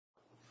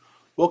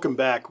Welcome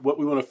back. What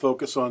we want to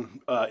focus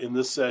on in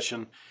this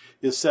session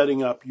is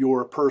setting up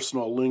your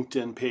personal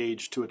LinkedIn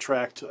page to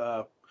attract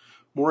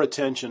more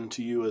attention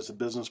to you as a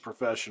business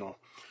professional.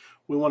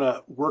 We want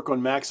to work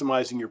on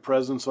maximizing your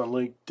presence on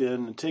LinkedIn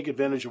and take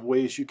advantage of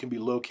ways you can be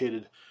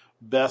located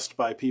best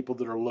by people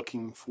that are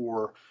looking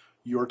for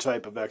your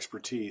type of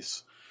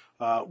expertise.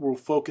 We'll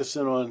focus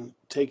in on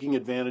taking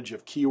advantage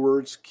of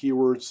keywords.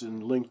 Keywords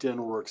in LinkedIn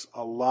works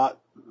a lot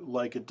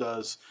like it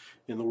does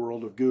in the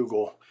world of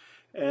Google.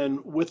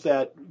 And with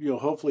that,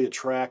 hopefully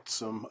attract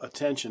some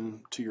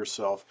attention to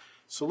yourself.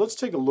 So let's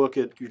take a look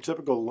at your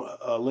typical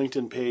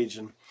LinkedIn page,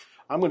 and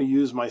I'm going to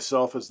use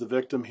myself as the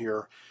victim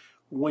here.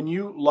 When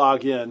you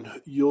log in,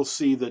 you'll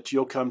see that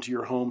you'll come to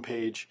your home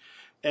page,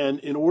 and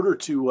in order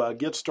to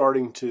get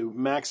starting to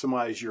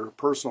maximize your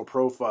personal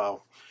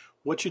profile,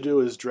 what you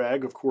do is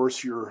drag, of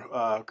course, your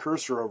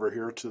cursor over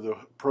here to the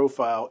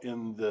profile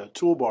in the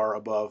toolbar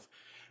above,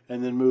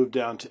 and then move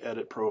down to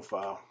Edit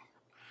Profile.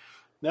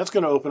 That's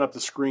going to open up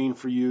the screen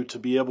for you to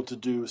be able to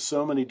do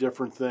so many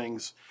different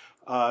things.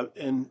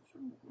 And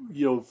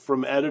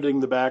from editing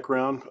the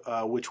background,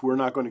 which we're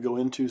not going to go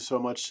into so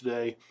much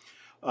today,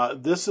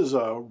 this is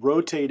a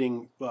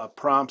rotating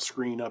prompt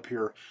screen up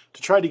here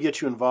to try to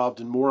get you involved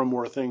in more and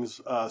more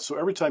things. So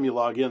every time you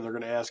log in, they're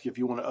going to ask you if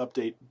you want to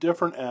update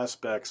different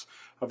aspects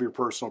of your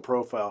personal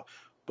profile.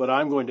 But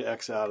I'm going to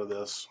X out of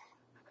this.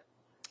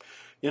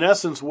 In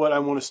essence, what I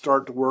want to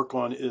start to work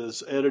on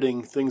is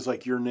editing things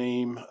like your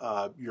name,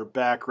 your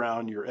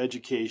background, your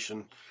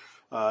education,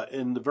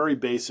 and the very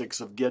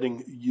basics of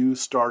getting you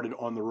started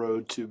on the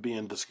road to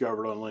being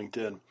discovered on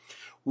LinkedIn.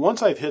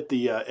 Once I've hit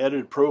the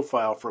edited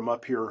profile from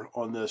up here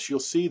on this, you'll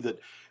see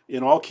that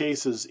in all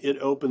cases it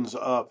opens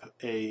up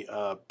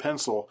a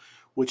pencil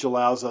which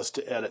allows us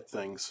to edit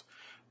things.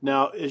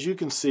 Now, as you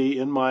can see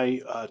in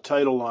my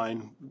title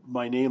line,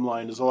 my name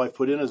line is all I've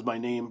put in as my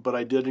name, but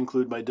I did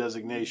include my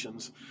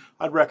designations.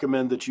 I'd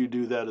recommend that you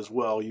do that as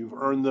well. You've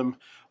earned them.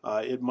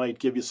 It might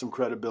give you some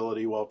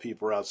credibility while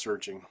people are out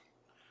searching.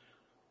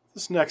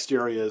 This next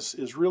area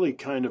is really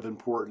kind of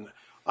important.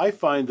 I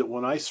find that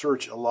when I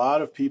search a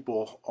lot of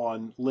people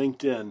on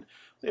LinkedIn,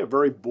 they have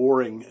very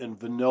boring and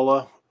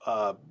vanilla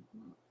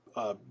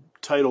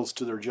titles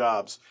to their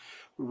jobs.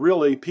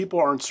 Really, people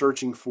aren't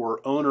searching for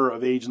owner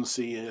of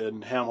agency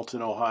in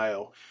Hamilton,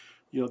 Ohio.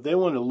 They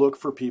want to look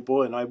for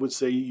people, and I would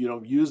say,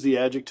 use the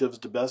adjectives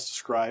to best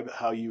describe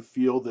how you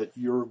feel that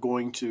you're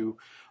going to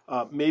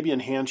maybe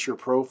enhance your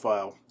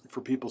profile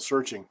for people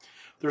searching.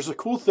 There's a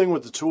cool thing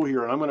with the tool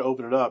here, and I'm going to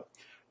open it up.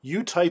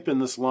 You type in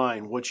this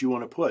line what you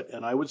want to put,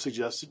 and I would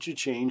suggest that you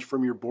change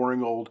from your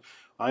boring old,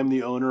 I'm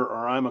the owner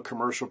or I'm a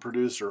commercial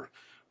producer.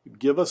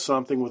 Give us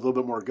something with a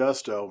little bit more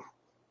gusto.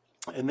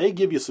 And they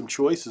give you some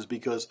choices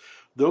because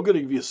they'll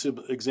give you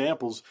some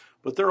examples,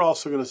 but they're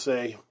also going to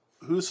say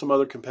who's some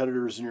other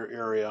competitors in your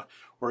area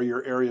or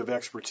your area of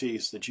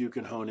expertise that you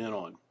can hone in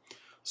on.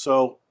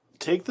 So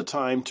take the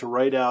time to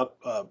write out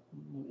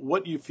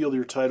what you feel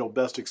your title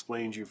best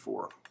explains you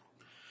for.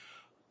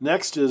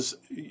 Next is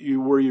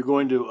where you're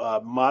going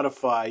to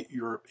modify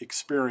your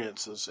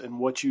experiences and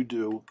what you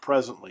do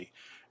presently.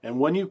 And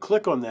when you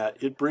click on that,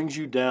 it brings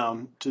you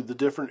down to the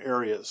different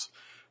areas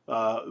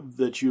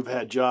that you've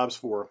had jobs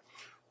for.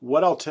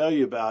 What I'll tell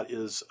you about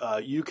is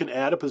you can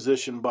add a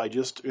position by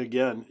just,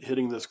 again,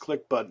 hitting this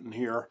click button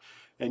here,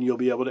 and you'll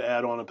be able to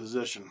add on a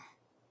position.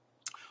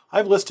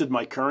 I've listed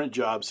my current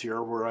jobs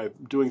here where I'm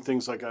doing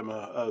things like I'm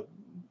a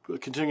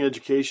continuing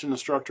education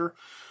instructor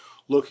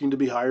looking to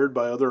be hired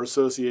by other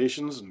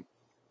associations and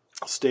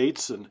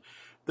states, and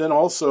then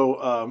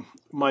also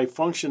my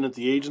function at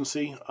the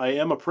agency. I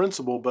am a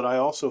principal, but I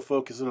also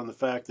focus in on the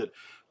fact that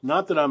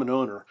not that I'm an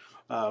owner.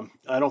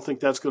 I don't think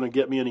that's going to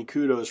get me any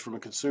kudos from a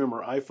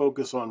consumer. I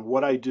focus on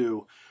what I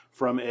do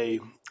from a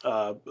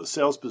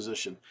sales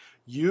position.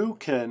 You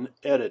can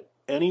edit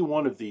any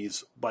one of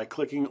these by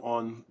clicking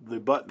on the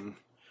button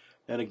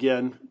and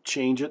again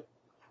change it,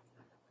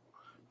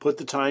 put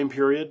the time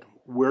period,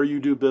 where you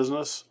do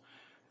business,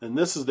 and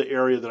this is the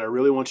area that I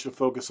really want you to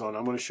focus on.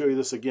 I'm going to show you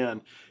this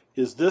again.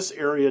 Is this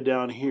area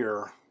down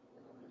here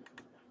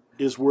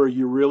is where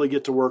you really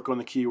get to work on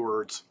the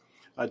keywords.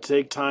 I'd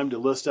take time to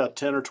list out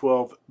 10 or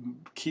 12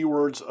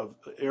 keywords of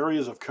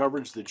areas of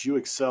coverage that you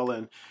excel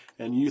in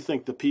and you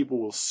think the people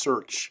will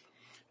search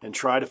and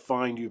try to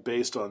find you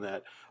based on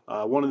that.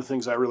 One of the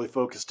things I really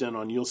focused in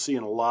on, you'll see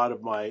in a lot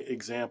of my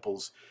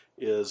examples,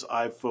 is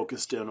I've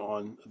focused in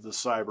on the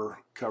cyber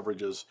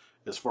coverages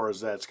as far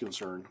as that's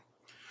concerned.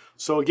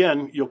 So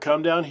again, you'll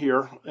come down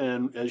here,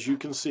 and as you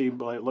can see,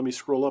 let me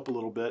scroll up a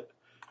little bit,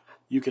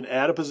 you can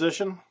add a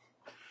position.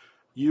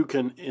 You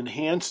can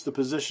enhance the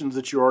positions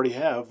that you already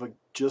have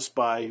just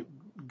by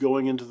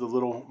going into the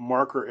little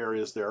marker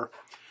areas there.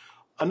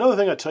 Another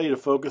thing I tell you to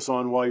focus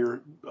on while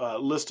you're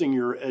listing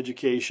your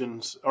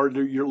educations or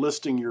you're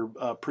listing your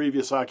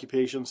previous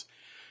occupations,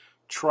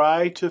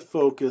 try to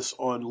focus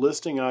on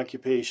listing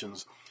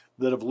occupations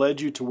that have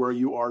led you to where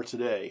you are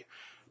today.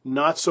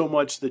 Not so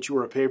much that you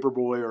were a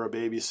paperboy or a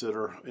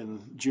babysitter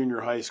in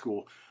junior high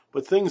school,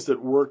 but things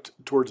that worked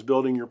towards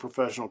building your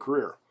professional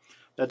career.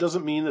 That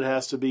doesn't mean that it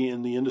has to be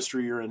in the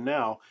industry you're in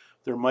now.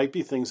 There might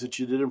be things that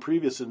you did in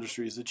previous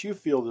industries that you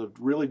feel that have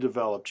really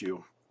developed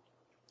you.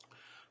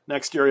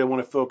 Next area I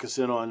want to focus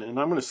in on, and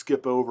I'm going to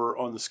skip over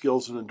on the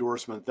skills and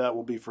endorsement, that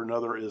will be for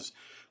another, is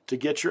to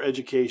get your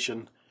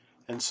education.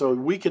 And so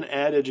we can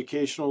add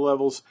educational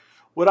levels.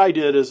 What I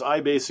did is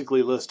I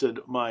basically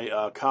listed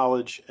my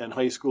college and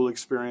high school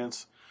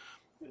experience.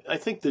 I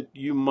think that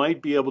you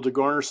might be able to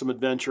garner some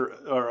adventure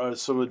or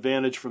some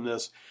advantage from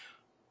this,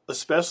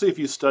 especially if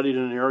you studied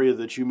in an area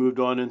that you moved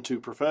on into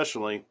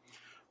professionally.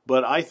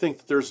 But I think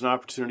that there's an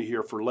opportunity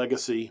here for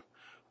legacy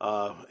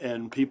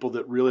and people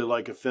that really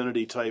like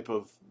affinity type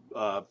of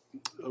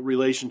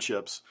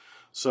relationships.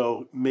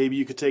 So maybe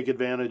you could take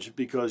advantage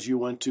because you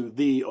went to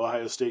the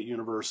Ohio State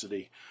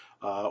University,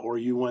 or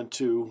you went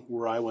to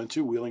where I went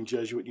to, Wheeling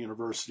Jesuit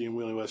University in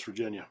Wheeling, West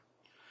Virginia.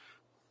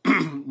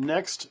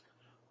 Next,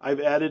 I've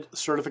added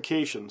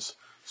certifications.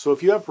 So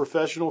if you have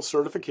professional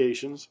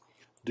certifications,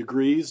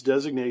 degrees,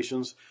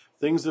 designations,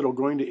 things that are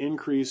going to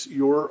increase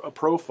your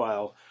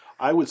profile,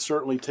 I would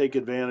certainly take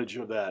advantage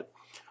of that.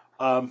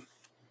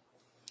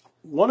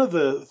 One of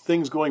the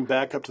things, going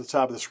back up to the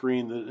top of the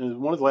screen,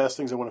 and one of the last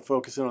things I want to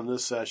focus in on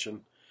this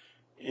session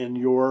in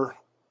your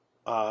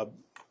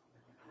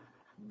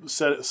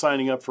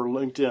signing up for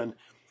LinkedIn,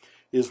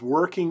 is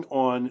working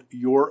on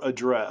your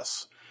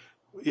address.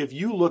 If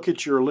you look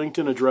at your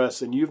LinkedIn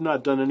address and you've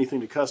not done anything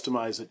to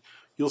customize it,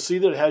 you'll see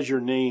that it has your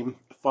name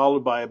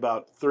followed by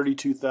about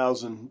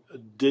 32,000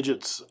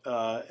 digits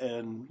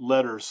and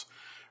letters.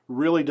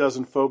 Really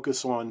doesn't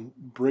focus on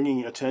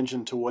bringing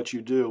attention to what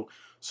you do.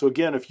 So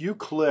again, if you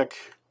click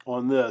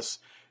on this,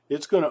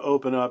 it's going to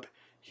open up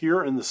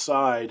here in the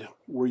side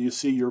where you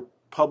see your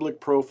public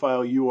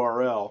profile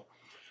URL.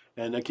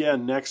 And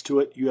again, next to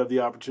it, you have the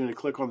opportunity to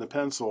click on the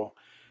pencil.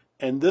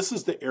 And this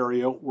is the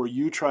area where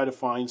you try to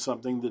find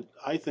something that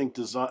I think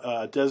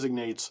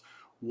designates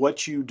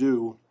what you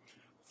do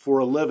for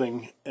a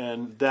living,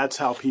 and that's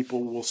how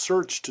people will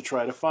search to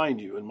try to find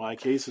you. In my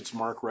case, it's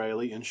Mark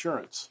Riley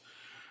Insurance.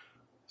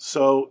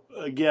 So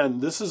again,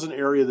 this is an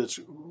area that's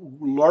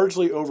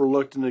largely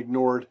overlooked and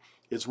ignored.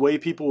 It's a way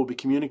people will be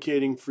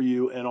communicating for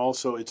you, and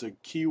also it's a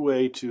key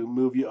way to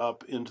move you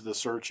up into the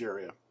search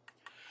area.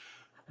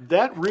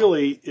 That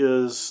really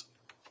is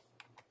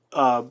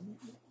going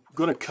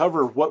to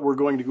cover what we're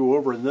going to go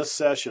over in this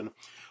session.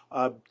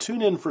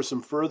 Tune in for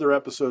some further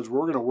episodes.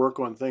 We're going to work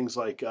on things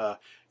like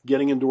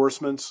getting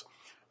endorsements,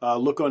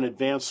 look on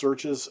advanced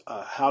searches,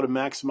 how to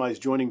maximize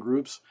joining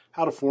groups,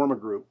 how to form a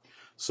group.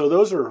 So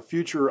those are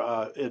future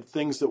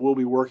things that we'll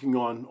be working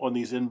on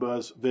these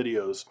InBuzz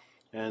videos.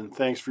 And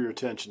thanks for your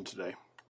attention today.